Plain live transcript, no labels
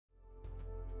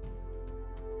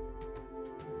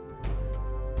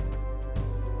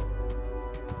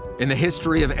In the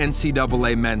history of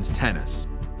NCAA men's tennis,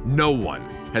 no one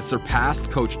has surpassed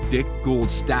Coach Dick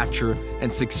Gould's stature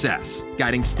and success,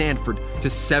 guiding Stanford to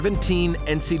 17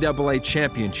 NCAA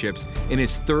championships in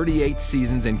his 38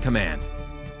 seasons in command.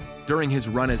 During his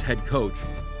run as head coach,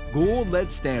 Gould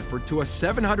led Stanford to a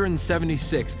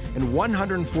 776 and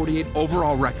 148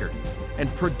 overall record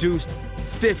and produced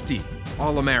 50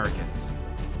 All-Americans.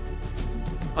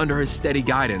 Under his steady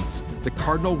guidance, the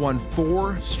Cardinal won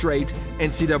 4 straight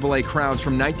NCAA crowns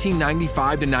from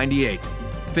 1995 to 98,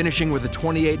 finishing with a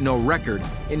 28-0 record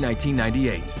in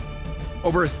 1998.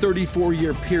 Over a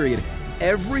 34-year period,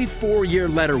 every 4-year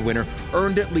letter winner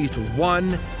earned at least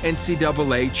one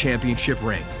NCAA championship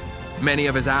ring. Many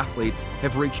of his athletes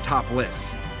have reached top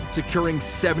lists, securing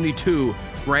 72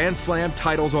 Grand Slam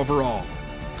titles overall,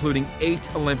 including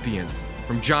 8 Olympians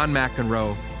from John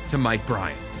McEnroe to Mike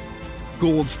Bryant.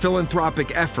 Gould's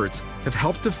philanthropic efforts have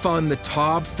helped to fund the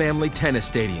Taub Family Tennis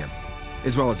Stadium,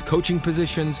 as well as coaching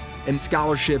positions and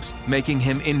scholarships, making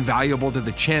him invaluable to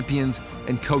the champions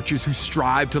and coaches who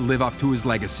strive to live up to his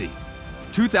legacy.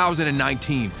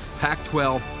 2019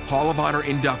 Pac-12 Hall of Honor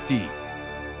inductee,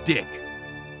 Dick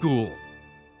Gould.